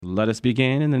Let us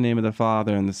begin in the name of the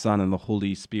Father, and the Son, and the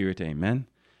Holy Spirit. Amen.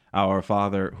 Our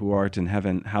Father, who art in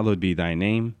heaven, hallowed be thy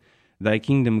name. Thy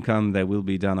kingdom come, thy will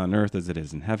be done on earth as it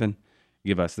is in heaven.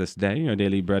 Give us this day our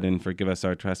daily bread, and forgive us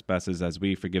our trespasses as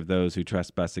we forgive those who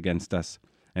trespass against us.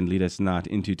 And lead us not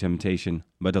into temptation,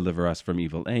 but deliver us from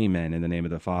evil. Amen. In the name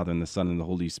of the Father, and the Son, and the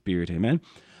Holy Spirit. Amen.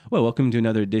 Well, welcome to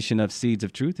another edition of Seeds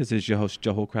of Truth. This is your host,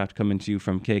 Hollcraft, coming to you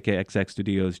from KKXX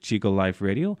Studios, Chico Life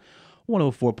Radio,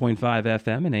 104.5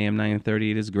 FM and AM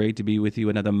 930. It is great to be with you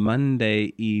another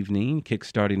Monday evening,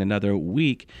 kickstarting another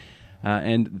week.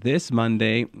 And this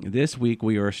week,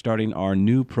 we are starting our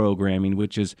new programming,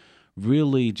 which is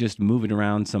really just moving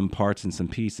around some parts and some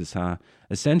pieces,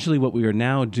 Essentially, what we are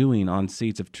now doing on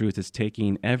Seeds of Truth is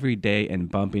taking every day and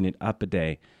bumping it up a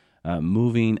day,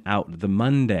 moving out the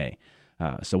Monday.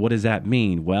 So what does that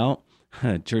mean? Well,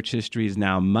 church history is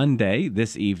now Monday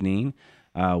this evening.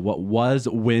 What was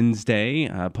Wednesday,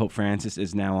 Pope Francis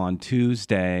is now on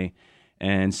Tuesday,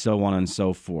 and so on and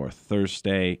so forth.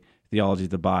 Thursday, Theology of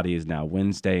the Body is now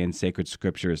Wednesday, and Sacred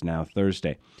Scripture is now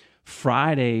Thursday.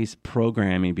 Friday's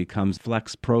programming becomes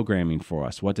flex programming for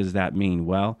us. What does that mean?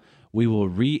 Well, we will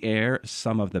re-air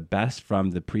some of the best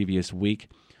from the previous week,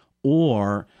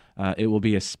 or it will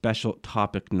be a special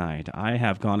topic night. I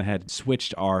have gone ahead and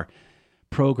switched our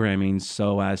programming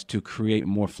so as to create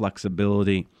more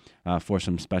flexibility for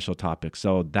some special topics.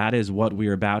 So that is what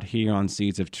we're about here on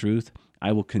Seeds of Truth.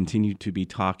 I will continue to be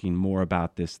talking more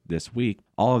about this week.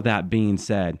 All of that being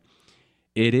said,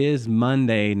 it is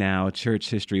Monday now,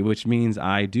 church history, which means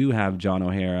I do have John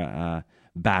O'Hara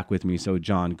back with me. So,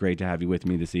 John, great to have you with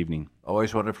me this evening.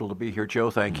 Always wonderful to be here, Joe.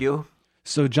 Thank you.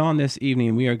 So, John, this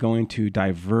evening we are going to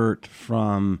divert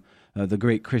from the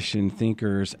great Christian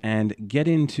thinkers and get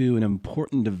into an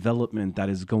important development that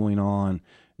is going on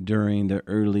during the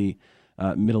early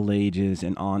Middle Ages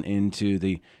and on into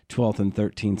the 12th and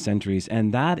 13th centuries,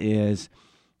 and that is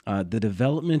the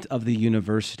development of the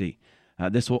university.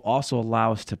 This will also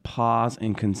allow us to pause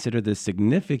and consider the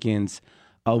significance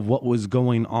of what was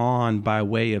going on by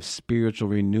way of spiritual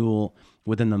renewal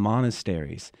within the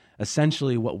monasteries.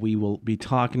 Essentially, what we will be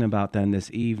talking about then this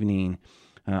evening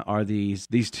are these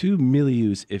two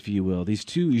milieus, if you will, these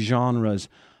two genres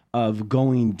of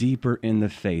going deeper in the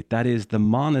faith. That is the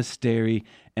monastery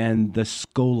and the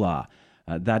schola.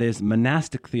 That is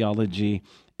monastic theology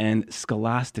and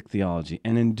scholastic theology.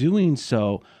 And in doing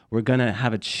so, we're going to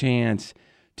have a chance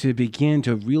to begin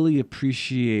to really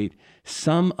appreciate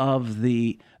some of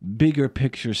the bigger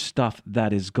picture stuff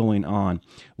that is going on.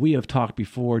 We have talked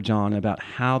before, John, about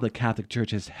how the Catholic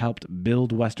Church has helped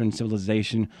build Western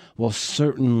civilization. Well,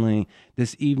 certainly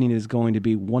this evening is going to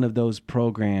be one of those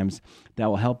programs that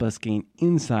will help us gain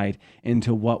insight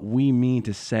into what we mean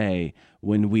to say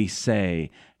when we say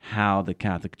how the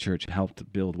Catholic Church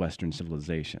helped build Western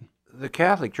civilization. The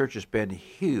Catholic Church has been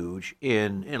huge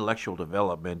in intellectual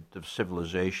development of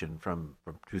civilization for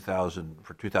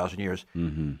 2,000 years.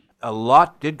 Mm-hmm. A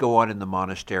lot did go on in the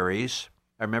monasteries.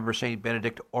 I remember St.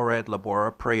 Benedict, Ora et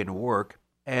Labora, pray and work.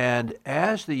 And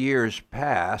as the years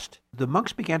passed, the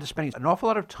monks began to spend an awful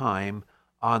lot of time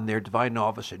on their divine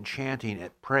office and chanting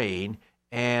and praying,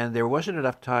 and there wasn't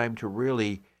enough time to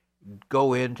really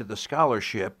go into the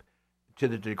scholarship to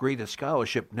the degree that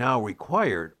scholarship now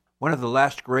required. One of the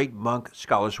last great monk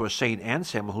scholars was St.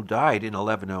 Anselm, who died in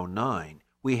 1109.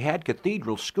 We had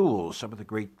cathedral schools. Some of the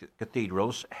great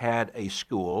cathedrals had a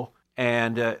school,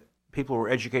 and people were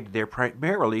educated there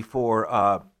primarily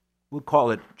for, we'll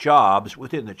call it jobs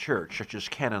within the church, such as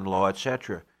canon law,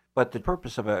 etc. But the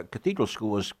purpose of a cathedral school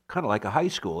was kind of like a high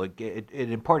school. It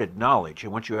imparted knowledge,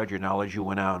 and once you had your knowledge, you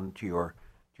went out into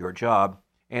your job.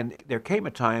 And there came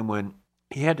a time when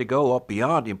he had to go up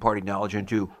beyond imparting knowledge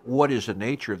into what is the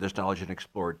nature of this knowledge and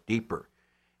explore it deeper.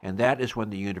 And that is when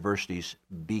the universities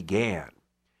began.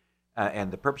 And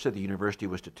the purpose of the university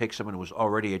was to take someone who was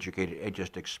already educated and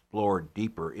just explore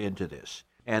deeper into this.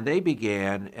 And they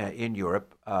began in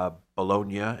Europe,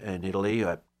 Bologna in Italy,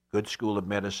 a good school of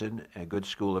medicine, a good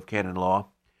school of canon law.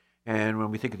 And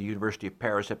when we think of the University of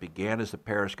Paris, it began as the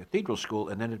Paris Cathedral School,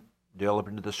 and then it developed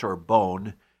into the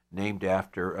Sorbonne, named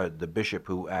after the bishop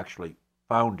who actually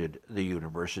founded the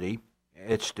university.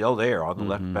 It's still there on the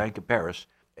left bank of Paris.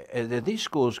 And these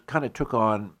schools kind of took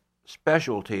on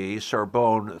specialties.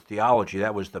 Sorbonne theology,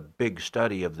 that was the big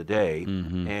study of the day.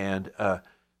 And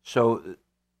so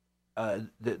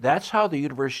that's how the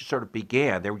university sort of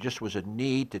began. There just was a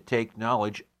need to take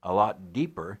knowledge a lot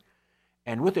deeper.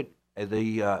 And with it,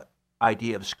 the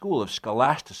idea of school of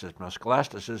scholasticism. Now,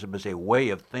 scholasticism is a way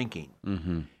of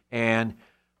thinking. And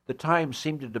the times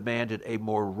seemed to demand a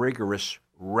more rigorous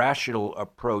rational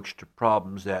approach to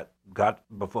problems that got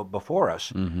before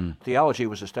us. Theology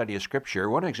was a study of Scripture.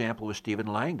 One example was Stephen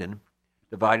Langdon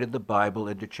divided the Bible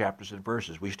into chapters and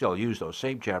verses. We still use those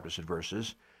same chapters and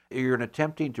verses. You're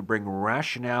attempting to bring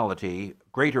rationality,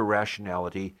 greater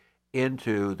rationality,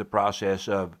 into the process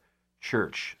of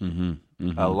church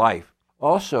life.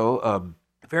 Also,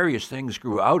 various things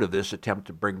grew out of this attempt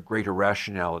to bring greater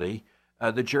rationality.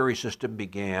 The jury system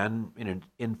began in an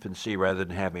infancy rather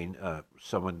than having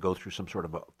someone go through some sort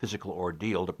of a physical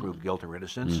ordeal to prove guilt or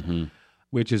innocence.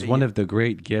 Which is one of the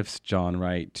great gifts, John,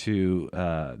 right, to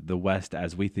the West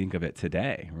as we think of it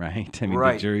today, right? I mean,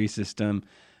 the jury system,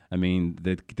 I mean,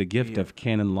 the gift of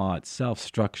canon law itself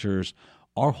structures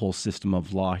our whole system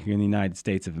of law here in the United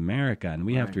States of America. And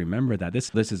we have to remember that.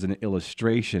 This is an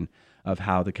illustration of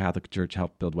how the Catholic Church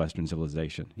helped build Western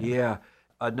civilization. Yeah.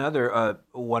 Another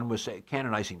one was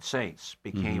canonizing saints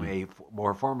became a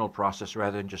more formal process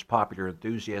rather than just popular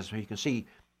enthusiasm. You can see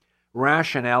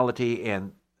rationality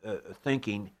and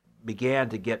thinking began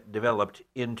to get developed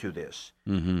into this.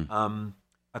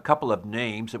 A couple of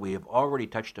names that we have already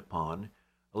touched upon.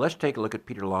 Let's take a look at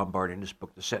Peter Lombard in his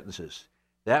book, The Sentences.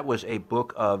 That was a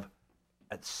book of,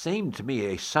 it seemed to me,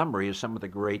 a summary of some of the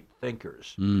great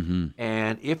thinkers.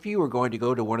 And if you were going to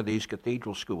go to one of these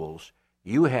cathedral schools,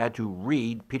 you had to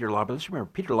read Peter Lombard. Let's remember,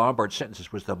 Peter Lombard's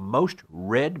Sentences was the most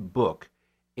read book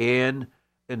in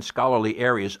scholarly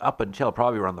areas up until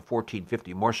probably around the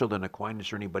 1450, more so than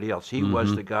Aquinas or anybody else. He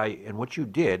was the guy, and what you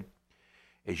did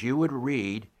is you would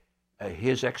read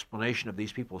his explanation of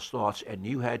these people's thoughts, and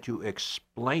you had to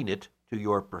explain it to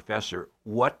your professor.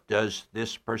 What does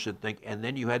this person think? And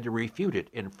then you had to refute it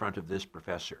in front of this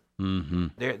professor.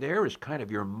 There is kind of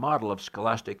your model of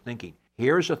scholastic thinking.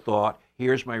 Here's a thought,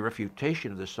 here's my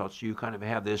refutation of this thought. So you kind of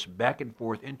have this back and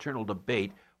forth internal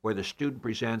debate where the student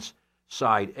presents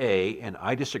side A, and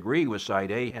I disagree with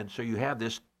side A, and so you have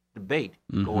this debate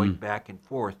going back and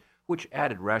forth, which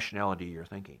added rationality to your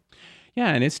thinking.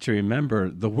 Yeah, and it's to remember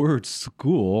the word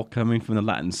school, coming from the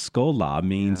Latin schola,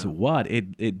 means what?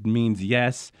 It means,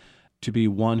 yes, to be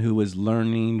one who is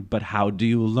learning, but how do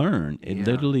you learn? It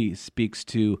literally speaks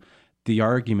to the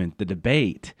argument, the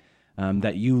debate,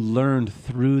 that you learned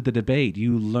through the debate.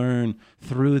 You learn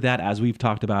through that, as we've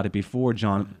talked about it before,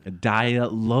 John,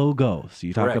 dialogos.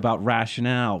 You talk about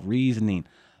rationale, reasoning.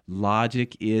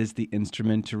 Logic is the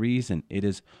instrument to reason. It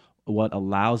is what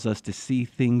allows us to see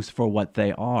things for what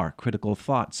they are, critical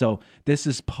thought. So this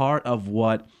is part of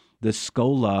what the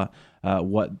schola,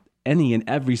 what any and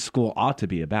every school ought to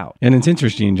be about. And it's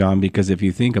interesting, John, because if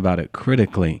you think about it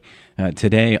critically,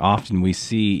 today often we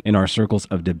see in our circles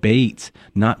of debates,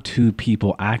 not two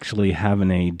people actually having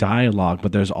a dialogue,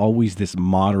 but there's always this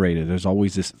moderator, there's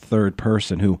always this third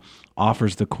person who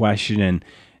offers the question,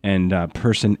 and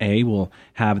person A will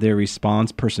have their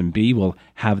response, person B will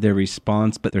have their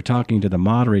response, but they're talking to the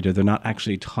moderator. They're not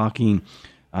actually talking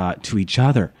to each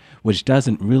other, which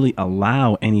doesn't really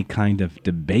allow any kind of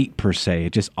debate per se.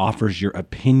 It just offers your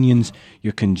opinions,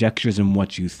 your conjectures, and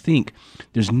what you think.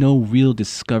 There's no real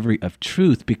discovery of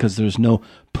truth because there's no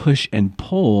push and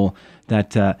pull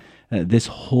that this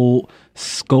whole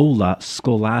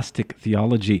scholastic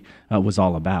theology was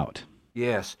all about.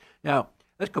 Yes. Now,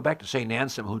 let's go back to St.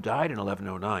 Anselm, who died in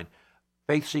 1109.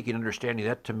 Faith-seeking understanding,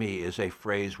 that to me is a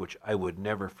phrase which I would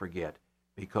never forget,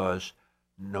 because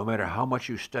no matter how much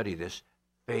you study this,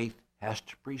 faith has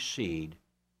to precede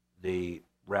the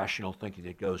rational thinking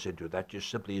that goes into it. That just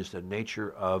simply is the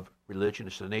nature of religion.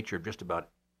 It's the nature of just about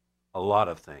a lot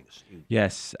of things.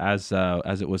 Yes, as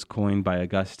it was coined by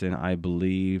Augustine, I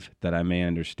believe that I may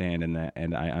understand,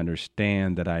 and I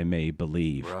understand that I may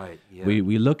believe. Right. Yeah.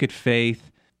 We look at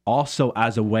faith also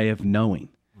as a way of knowing.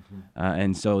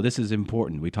 And so this is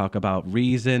important. We talk about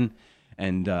reason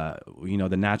and,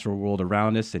 the natural world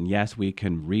around us. And yes, we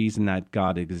can reason that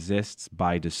God exists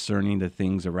by discerning the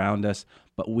things around us,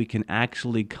 but we can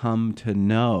actually come to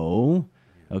know,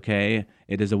 okay,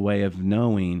 it is a way of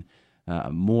knowing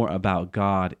more about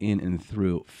God in and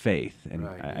through faith. And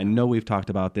I know we've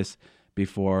talked about this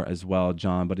before as well,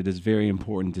 John, but it is very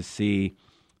important to see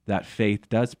that faith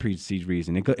does precede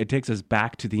reason. It takes us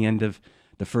back to the end of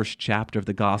the first chapter of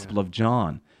the Gospel of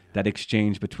John, that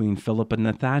exchange between Philip and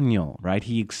Nathanael, right?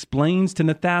 He explains to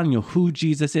Nathanael who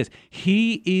Jesus is.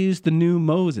 He is the new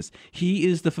Moses. He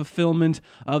is the fulfillment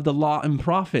of the law and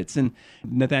prophets. And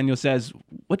Nathanael says,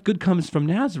 what good comes from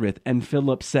Nazareth? And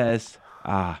Philip says,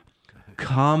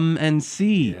 come and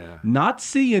see. Yeah. Not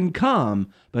see and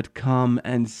come, but come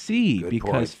and see. Good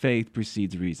because point. Faith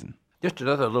precedes reason. Just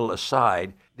another little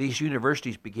aside, these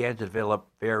universities began to develop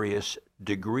various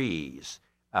degrees.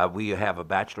 We have a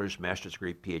bachelor's, master's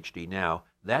degree, PhD now.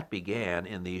 that began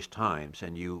in these times,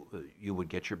 and you would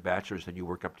get your bachelor's, then you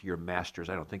work up to your master's.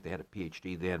 I don't think they had a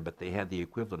PhD then, but they had the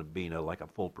equivalent of being like a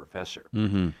full professor.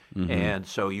 And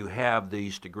so you have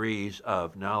these degrees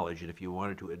of knowledge, and if you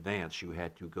wanted to advance, you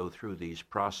had to go through these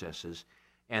processes.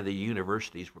 And the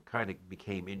universities were kind of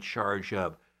became in charge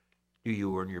of, do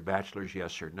you earn your bachelor's,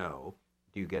 yes or no?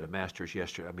 Do you get a master's,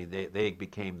 yes or no? I mean, they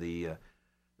became the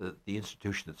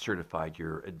institution that certified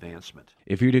your advancement.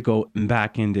 If you're to go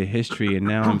back into history, and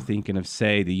now I'm thinking of,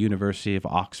 say, the University of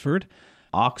Oxford.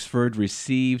 Oxford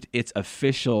received its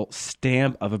official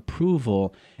stamp of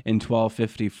approval in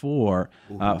 1254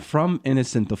 from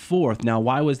Innocent IV. Now,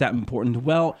 why was that important?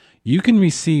 Well, you can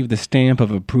receive the stamp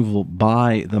of approval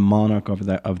by the monarch of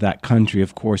that country.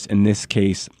 Of course, in this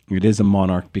case, it is a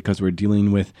monarch because we're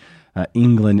dealing with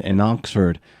England and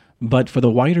Oxford. But for the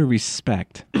wider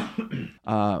respect,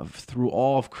 through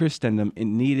all of Christendom, it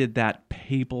needed that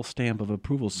papal stamp of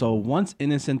approval. So once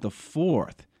Innocent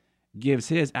IV gives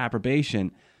his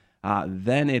approbation,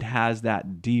 then it has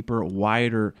that deeper,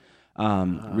 wider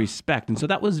respect. And so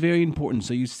that was very important.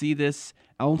 So you see this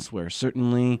elsewhere.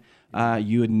 Certainly,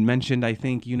 you had mentioned, I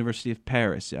think, University of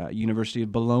Paris, University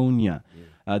of Bologna,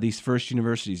 these first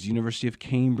universities, University of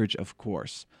Cambridge, of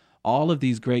course. All of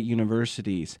these great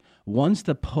universities, once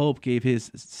the Pope gave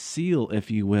his seal, if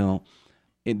you will,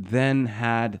 it then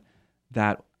had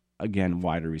that, again,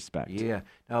 wider respect. Yeah.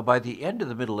 Now, by the end of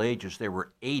the Middle Ages, there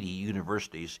were 80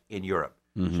 universities in Europe.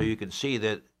 So you can see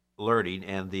that learning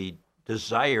and the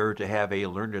desire to have a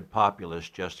learned populace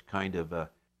just kind of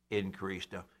increased.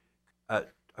 Now,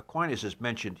 Aquinas is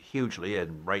mentioned hugely,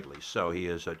 and rightly so. He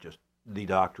is just the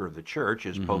doctor of the church,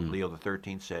 as Pope Leo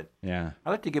XIII said. Yeah. I'd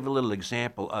like to give a little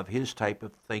example of his type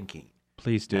of thinking.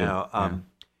 Please do. Now,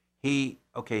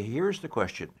 here's the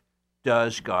question.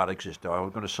 Does God exist? Now, I'm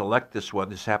going to select this one.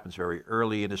 This happens very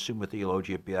early in Summa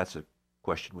Theologia. That's a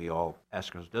question we all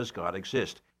ask ourselves. Does God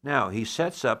exist? Now, he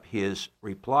sets up his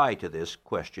reply to this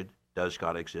question, does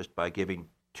God exist, by giving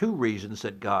two reasons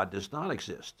that God does not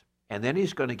exist. And then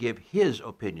he's going to give his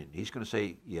opinion. He's going to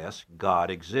say, yes, God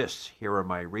exists. Here are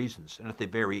my reasons. And at the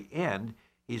very end,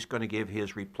 he's going to give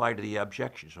his reply to the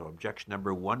objection. So objection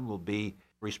number one will be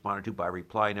responded to by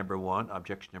reply number one.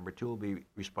 Objection number two will be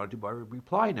responded to by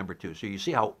reply number two. So you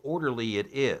see how orderly it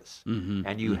is.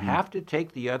 And you have to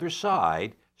take the other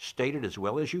side, state it as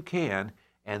well as you can,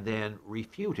 and then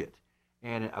refute it.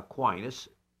 And Aquinas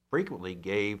frequently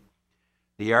gave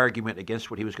the argument against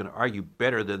what he was going to argue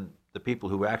better than the people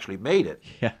who actually made it.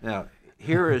 Yeah. Now,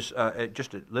 here is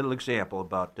just a little example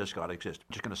about does God exist.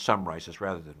 I'm just going to summarize this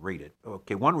rather than read it.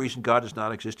 Okay, one reason God does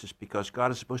not exist is because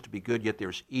God is supposed to be good, yet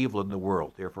there's evil in the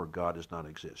world. Therefore, God does not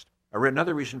exist.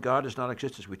 Another reason God does not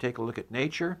exist is we take a look at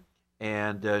nature,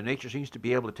 and nature seems to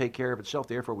be able to take care of itself.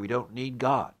 Therefore, we don't need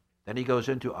God. Then he goes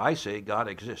into, I say God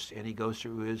exists, and he goes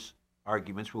through his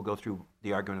arguments. We'll go through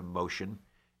the argument of motion,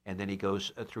 and then he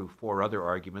goes through four other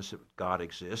arguments that God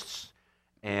exists.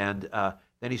 And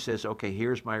then he says, okay,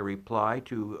 here's my reply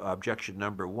to objection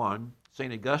number one.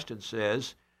 St. Augustine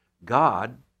says,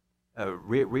 God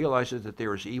realizes that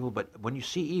there is evil, but when you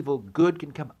see evil, good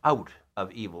can come out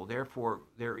of evil. Therefore,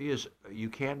 you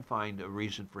can find a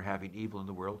reason for having evil in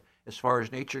the world. As far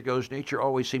as nature goes, nature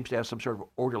always seems to have some sort of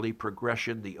orderly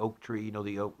progression. The oak tree, the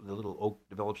little oak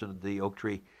develops into the oak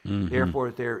tree.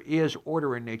 Therefore, there is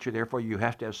order in nature. Therefore, you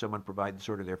have to have someone provide this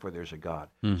order. Therefore, there's a God.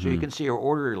 So you can see how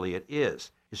orderly it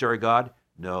is. Is there a God?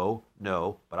 No.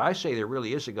 But I say there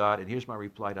really is a God, and here's my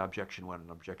reply to objection one and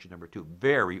objection number two.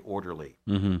 Very orderly.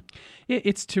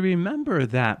 It's to remember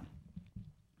that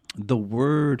the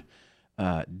word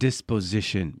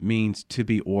disposition means to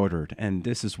be ordered, and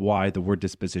this is why the word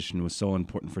disposition was so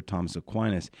important for Thomas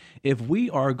Aquinas. If we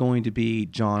are going to be,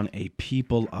 John, a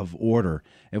people of order,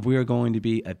 if we are going to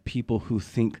be a people who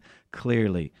think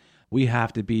clearly, we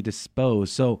have to be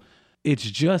disposed. So it's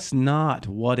just not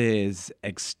what is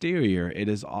exterior, it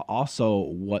is also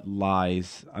what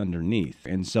lies underneath.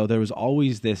 And so there was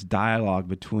always this dialogue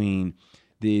between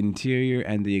the interior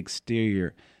and the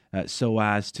exterior, so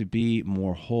as to be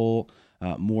more whole,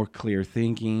 more clear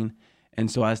thinking, and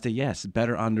so as to, yes,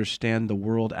 better understand the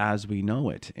world as we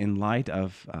know it in light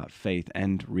of faith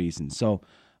and reason. So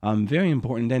very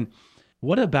important. And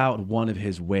what about one of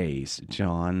his ways,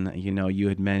 John? You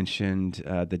had mentioned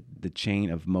the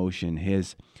chain of motion,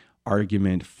 his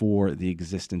argument for the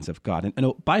existence of God. And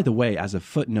oh, by the way, as a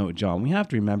footnote, John, we have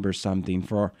to remember something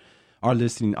for our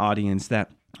listening audience, that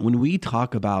when we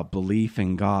talk about belief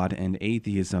in God and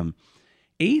atheism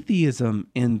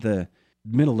in the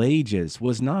Middle Ages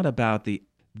was not about the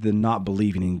the not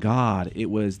believing in God. It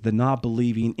was the not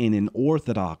believing in an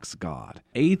orthodox God.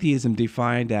 Atheism,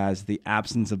 defined as the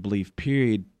absence of belief,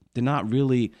 period, did not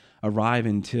really arrive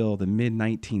until the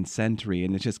mid-19th century,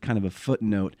 and it's just kind of a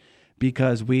footnote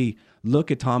because we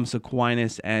look at Thomas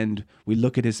Aquinas and we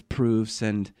look at his proofs,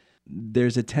 and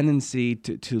there's a tendency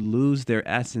to lose their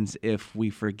essence if we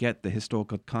forget the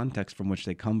historical context from which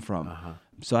they come from.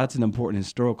 So that's an important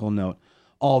historical note,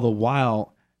 all the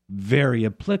while very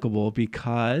applicable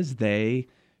because they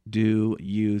do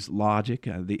use logic,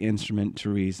 the instrument to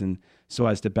reason, so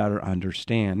as to better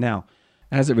understand. Now,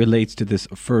 as it relates to this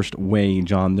first way,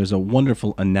 John, there's a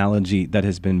wonderful analogy that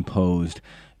has been posed.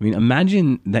 I mean,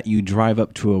 imagine that you drive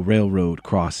up to a railroad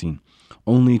crossing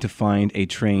only to find a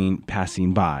train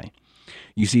passing by.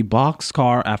 You see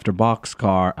boxcar after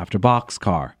boxcar after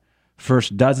boxcar,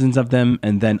 first dozens of them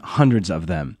and then hundreds of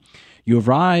them. You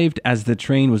arrived as the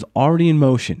train was already in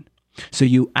motion, so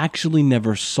you actually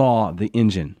never saw the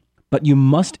engine. But you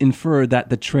must infer that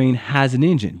the train has an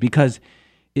engine, because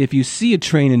if you see a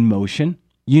train in motion,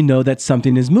 you know that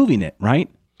something is moving it, right?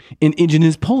 An engine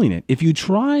is pulling it. If you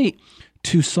try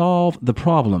to solve the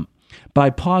problem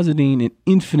by positing an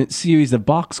infinite series of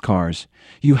boxcars,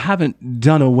 you haven't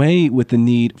done away with the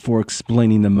need for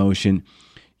explaining the motion.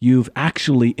 You've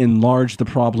actually enlarged the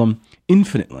problem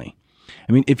infinitely.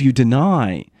 I mean, if you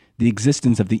deny the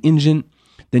existence of the engine,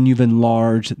 then you've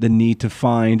enlarged the need to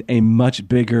find a much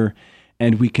bigger,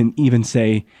 and we can even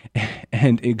say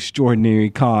an extraordinary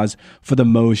cause for the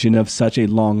motion of such a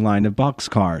long line of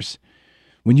boxcars.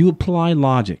 When you apply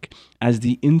logic as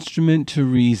the instrument to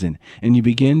reason, and you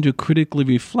begin to critically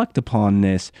reflect upon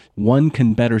this, one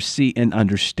can better see and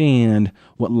understand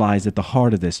what lies at the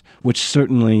heart of this, which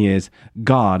certainly is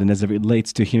God. And as it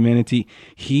relates to humanity,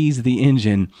 He's the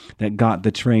engine that got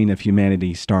the train of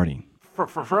humanity starting.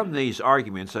 From these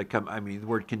arguments that come, the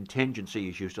word contingency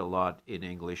is used a lot in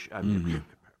English.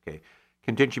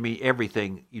 Contingency means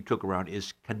everything you took around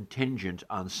is contingent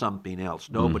on something else.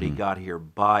 Nobody got here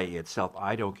by itself.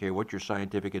 I don't care what your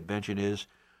scientific invention is,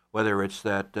 whether it's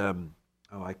that, the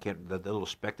little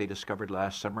speck they discovered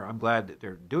last summer. I'm glad that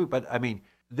they're doing it. But,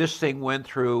 this thing went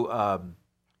through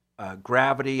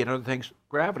gravity and other things.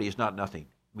 Gravity is not nothing.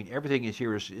 Everything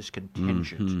is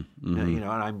contingent.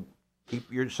 And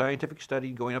keep your scientific study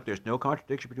going up. There's no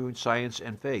contradiction between science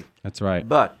and faith. That's right.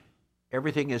 But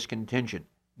everything is contingent.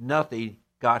 Nothing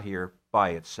got here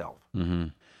by itself.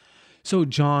 So,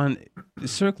 John,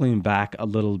 circling back a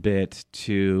little bit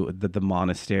to the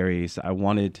monasteries, I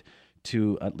wanted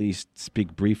to at least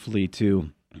speak briefly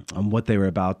to what they were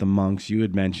about, the monks. You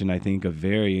had mentioned, I think, a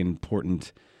very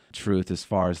important truth as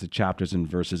far as the chapters and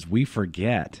verses. We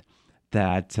forget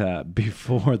that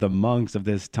before the monks of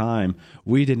this time,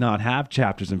 we did not have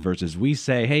chapters and verses. We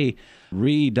say, hey,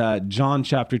 read John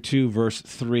chapter 2, verse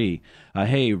 3.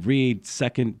 Hey, read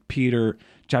 2 Peter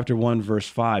chapter 1, verse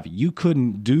 5. You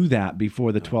couldn't do that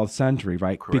before the 12th century,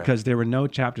 right? Correct. Because there were no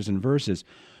chapters and verses,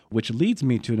 which leads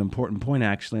me to an important point,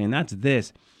 actually, and that's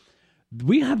this.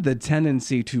 We have the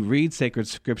tendency to read sacred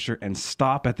scripture and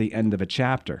stop at the end of a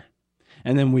chapter.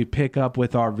 And then we pick up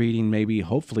with our reading maybe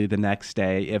hopefully the next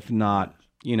day, if not,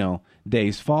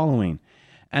 days following.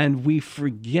 And we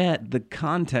forget the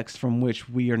context from which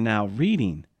we are now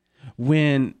reading.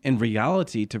 When in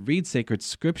reality, to read sacred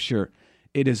scripture,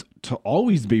 it is to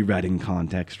always be read in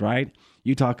context, right?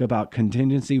 You talk about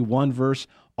contingency, one verse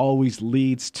always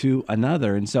leads to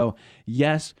another. And so,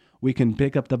 yes, we can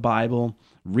pick up the Bible,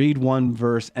 read one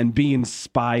verse, and be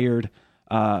inspired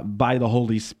by the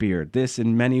Holy Spirit. This,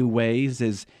 in many ways,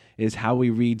 is how we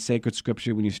read sacred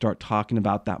scripture when you start talking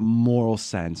about that moral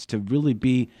sense, to really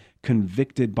be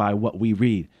convicted by what we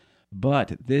read.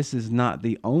 But this is not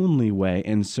the only way,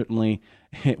 and certainly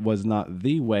it was not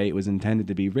the way it was intended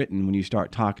to be written when you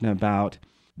start talking about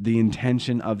the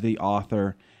intention of the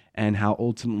author and how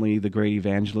ultimately the great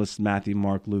evangelists, Matthew,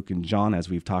 Mark, Luke, and John, as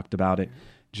we've talked about it,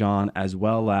 John, as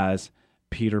well as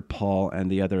Peter, Paul, and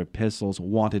the other epistles,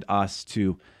 wanted us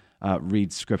to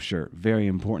read Scripture. Very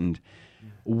important.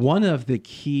 One of the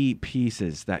key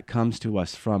pieces that comes to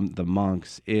us from the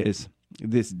monks is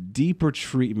this deeper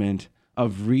treatment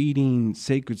of reading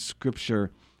sacred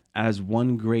Scripture as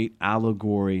one great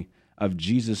allegory of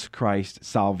Jesus Christ,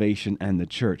 salvation, and the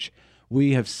church.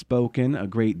 We have spoken a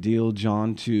great deal,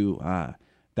 John, to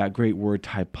that great word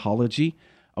typology,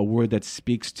 a word that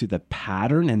speaks to the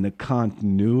pattern and the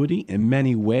continuity. In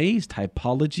many ways,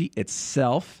 typology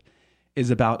itself is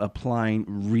about applying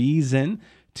reason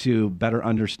to better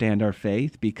understand our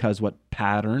faith, because what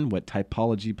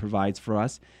typology provides for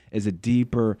us is a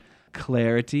deeper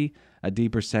clarity, a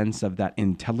deeper sense of that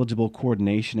intelligible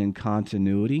coordination and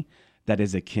continuity that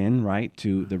is akin, right,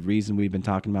 to the reason we've been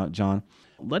talking about, John.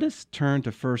 Let us turn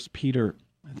to 1 Peter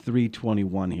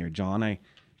 3:21 here, John. I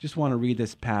just want to read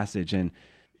this passage and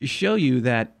show you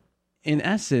that, in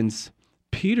essence,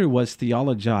 Peter was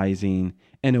theologizing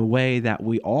in a way that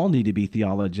we all need to be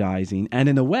theologizing, and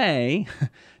in a way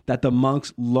that the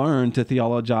monks learned to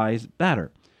theologize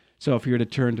better. So if you were to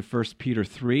turn to 1 Peter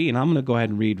 3, and I'm going to go ahead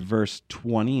and read verse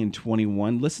 20 and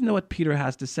 21, listen to what Peter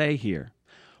has to say here.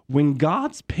 When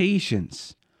God's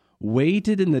patience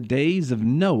waited in the days of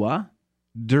Noah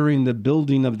during the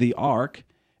building of the ark,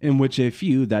 in which a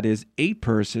few, that is 8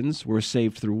 persons, were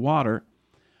saved through water,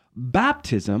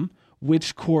 baptism,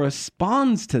 which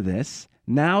corresponds to this,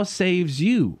 now saves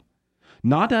you,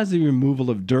 not as a removal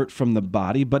of dirt from the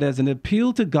body, but as an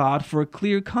appeal to God for a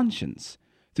clear conscience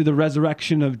through the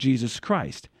resurrection of Jesus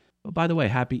Christ. Oh, by the way,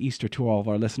 happy Easter to all of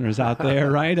our listeners out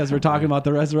there, right? As we're talking about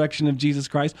the resurrection of Jesus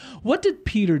Christ. What did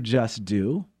Peter just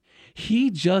do? He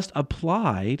just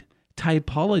applied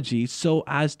typology so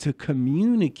as to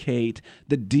communicate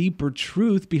the deeper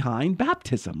truth behind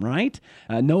baptism, right?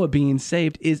 Noah being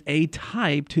saved is a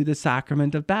type to the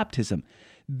sacrament of baptism.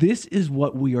 This is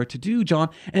what we are to do, John,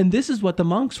 and this is what the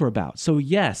monks were about. So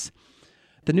yes,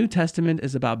 the New Testament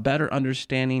is about better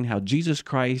understanding how Jesus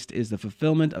Christ is the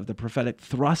fulfillment of the prophetic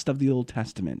thrust of the Old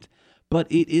Testament. But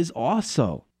it is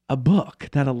also a book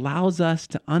that allows us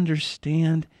to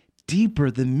understand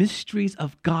deeper the mysteries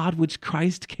of God which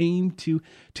Christ came to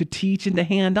teach and to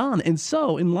hand on. And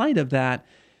so, in light of that,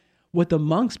 what the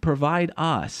monks provide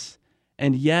us,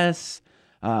 and yes,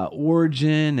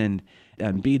 Origen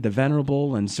and Bede the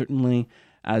Venerable, and certainly,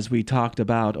 as we talked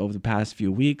about over the past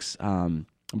few weeks,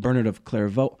 Bernard of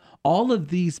Clairvaux, all of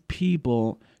these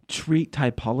people treat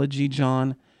typology,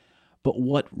 John, but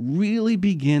what really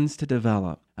begins to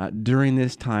develop during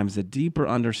this time is a deeper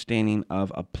understanding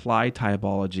of applied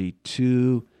typology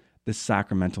to the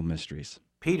sacramental mysteries.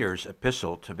 Peter's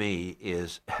epistle, to me,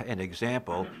 is an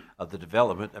example of the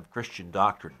development of Christian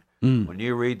doctrine. When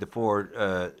you read the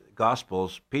 4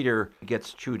 Gospels, Peter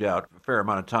gets chewed out a fair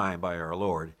amount of time by our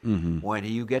Lord. When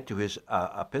you get to his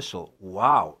epistle,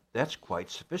 wow, that's quite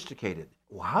sophisticated.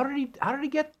 Well, how did he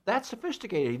get that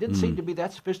sophisticated? He didn't seem to be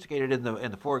that sophisticated in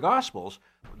the 4 Gospels.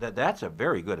 That's a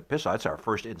very good epistle. That's our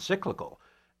first encyclical,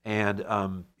 and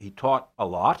he taught a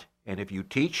lot. And if you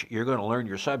teach, you're going to learn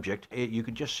your subject. You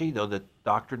can just see, though, that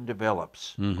doctrine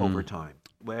develops over time.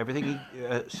 Well, everything he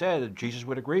said, Jesus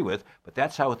would agree with, but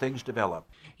that's how things develop.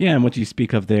 Yeah, and what you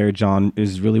speak of there, John,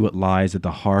 is really what lies at the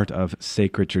heart of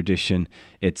sacred tradition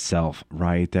itself,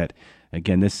 right? That,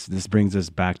 again, this brings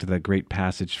us back to that great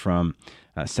passage from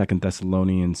 2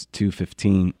 Thessalonians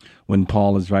 2:15, when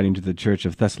Paul is writing to the church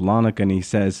of Thessalonica, and he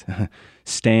says,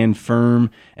 stand firm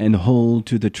and hold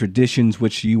to the traditions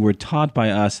which you were taught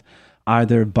by us,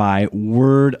 either by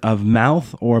word of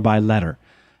mouth or by letter.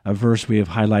 A verse we have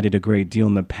highlighted a great deal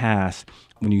in the past.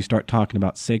 When you start talking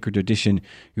about sacred tradition,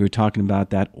 you're talking about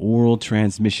that oral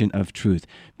transmission of truth,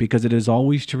 because it is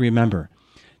always to remember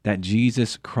that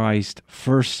Jesus Christ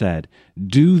first said,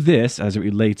 do this as it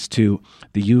relates to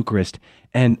the Eucharist,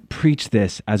 and preach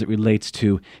this as it relates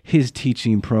to his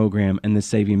teaching program and the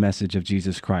saving message of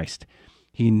Jesus Christ.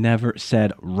 He never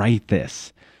said, write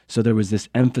this. So there was this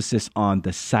emphasis on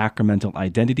the sacramental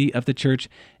identity of the church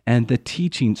and the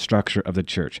teaching structure of the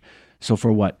church. So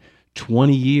for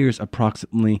 20 years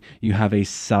approximately, you have a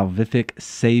salvific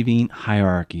saving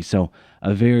hierarchy. So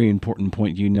a very important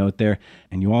point you note there.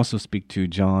 And you also speak to,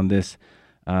 John, this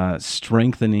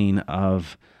strengthening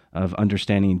of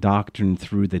understanding doctrine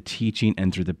through the teaching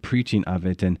and through the preaching of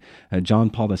it. And John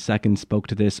Paul II spoke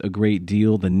to this a great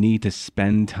deal, the need to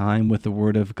spend time with the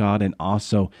Word of God and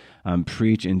also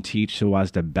preach and teach so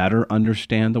as to better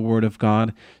understand the Word of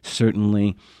God.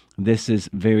 Certainly, this is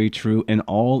very true in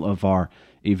all of our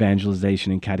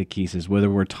evangelization and catechesis, whether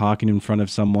we're talking in front of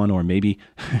someone or maybe,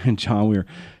 John, we're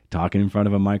talking in front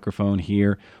of a microphone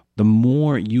here. The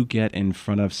more you get in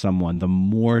front of someone, the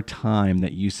more time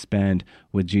that you spend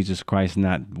with Jesus Christ in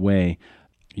that way,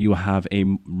 you will have a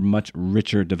much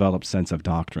richer developed sense of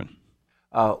doctrine.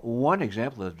 One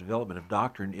example of the development of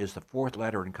doctrine is the Fourth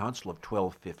Lateran Council of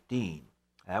 1215.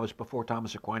 That was before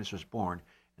Thomas Aquinas was born,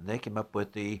 and they came up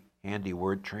with the handy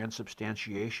word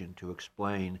transubstantiation to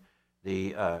explain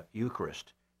the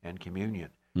Eucharist and communion.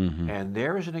 And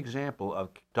there is an example of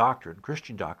doctrine,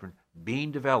 Christian doctrine,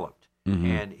 being developed.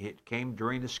 And it came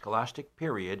during the scholastic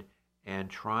period and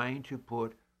trying to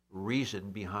put reason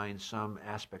behind some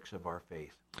aspects of our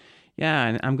faith. Yeah,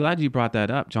 and I'm glad you brought that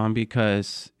up, John,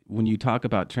 because when you talk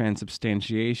about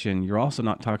transubstantiation, you're also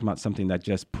not talking about something that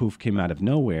just poof came out of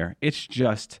nowhere. It's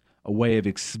just a way of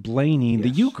explaining the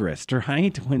Eucharist,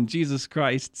 right? When Jesus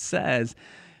Christ says,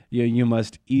 you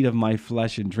must eat of my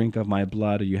flesh and drink of my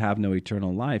blood, or you have no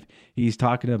eternal life. He's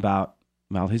talking about,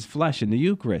 his flesh in the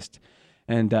Eucharist.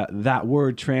 And that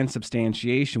word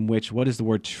transubstantiation, which, what does the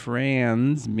word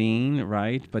trans mean,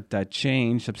 right? But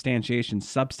change, substantiation,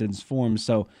 substance, form.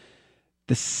 So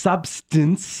the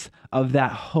substance of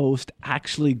that host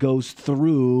actually goes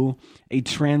through a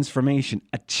transformation,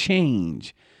 a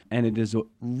change. And it is a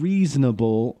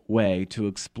reasonable way to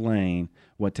explain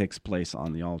what takes place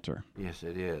on the altar. Yes,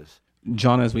 it is.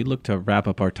 John, as we look to wrap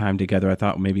up our time together, I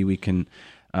thought maybe we can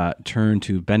turn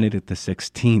to Benedict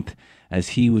XVI as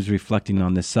he was reflecting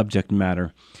on this subject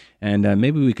matter. And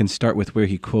maybe we can start with where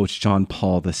he quotes John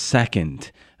Paul II.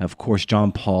 Of course,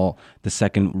 John Paul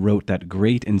II wrote that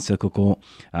great encyclical,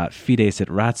 Fides et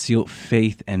Ratio,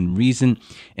 Faith and Reason.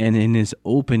 And in his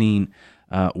opening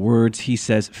words, he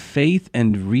says, faith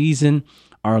and reason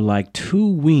are like two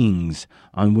wings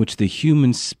on which the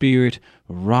human spirit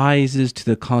rises to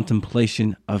the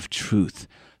contemplation of truth.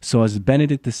 So as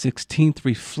Benedict XVI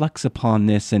reflects upon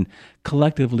this, and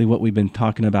collectively what we've been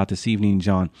talking about this evening,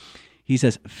 John, he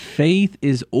says, faith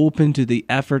is open to the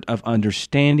effort of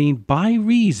understanding by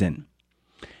reason,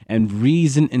 and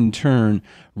reason in turn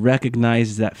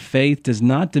recognizes that faith does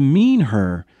not demean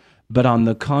her, but on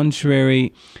the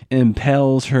contrary,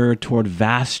 impels her toward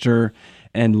vaster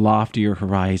and loftier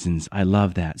horizons. I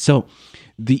love that. So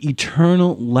the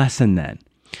eternal lesson then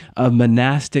of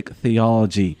monastic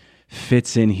theology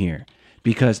fits in here,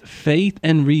 because faith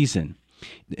and reason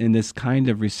in this kind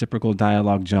of reciprocal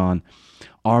dialogue, John,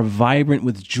 are vibrant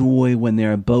with joy when they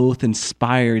are both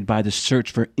inspired by the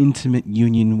search for intimate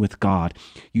union with God.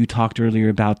 You talked earlier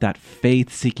about that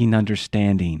faith-seeking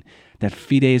understanding, that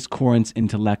fides corens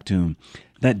intellectum,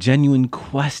 that genuine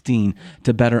questing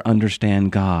to better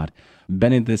understand God.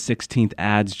 Benedict XVI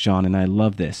adds, John, and I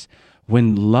love this,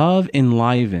 when love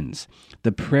enlivens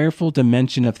the prayerful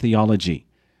dimension of theology,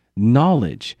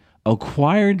 knowledge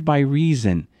acquired by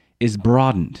reason is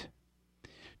broadened.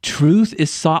 Truth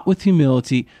is sought with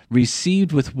humility,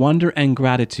 received with wonder and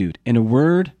gratitude. In a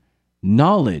word,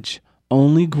 knowledge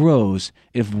only grows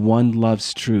if one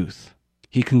loves truth.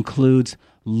 He concludes,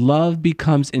 love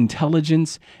becomes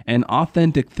intelligence, and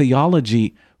authentic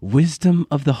theology, wisdom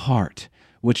of the heart,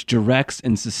 which directs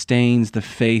and sustains the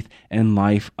faith and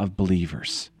life of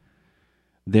believers.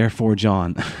 Therefore,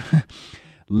 John,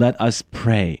 let us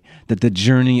pray that the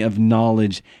journey of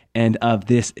knowledge and of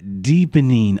this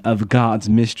deepening of God's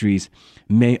mysteries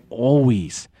may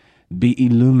always be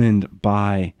illumined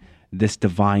by this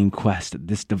divine quest,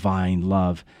 this divine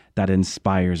love that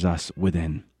inspires us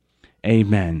within.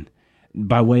 Amen.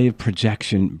 By way of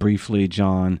projection, briefly,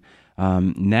 John,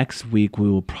 next week we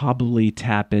will probably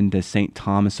tap into St.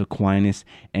 Thomas Aquinas,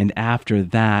 and after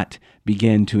that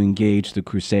begin to engage the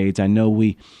Crusades. I know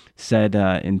we said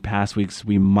in past weeks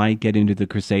we might get into the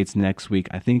Crusades next week.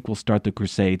 I think we'll start the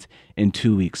Crusades in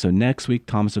 2 weeks. So next week,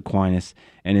 Thomas Aquinas,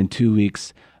 and in 2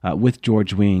 weeks with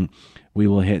George Wing, we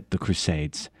will hit the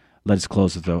Crusades. Let us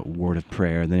close with a word of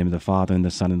prayer. In the name of the Father, and the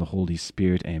Son, and the Holy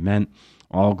Spirit. Amen.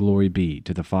 All glory be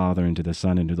to the Father, and to the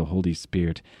Son, and to the Holy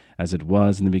Spirit, as it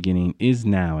was in the beginning, is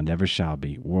now, and ever shall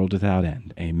be, world without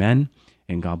end. Amen.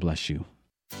 And God bless you.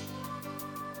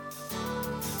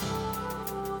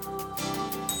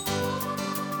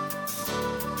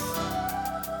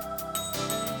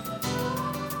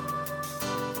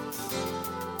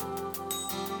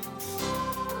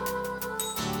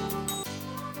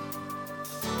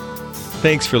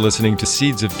 Thanks for listening to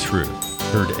Seeds of Truth,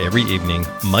 heard every evening,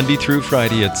 Monday through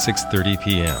Friday at 6:30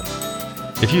 p.m.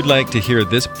 If you'd like to hear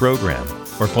this program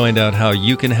or find out how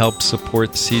you can help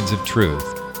support Seeds of Truth,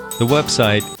 the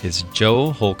website is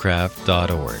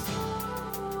joehollcraft.org.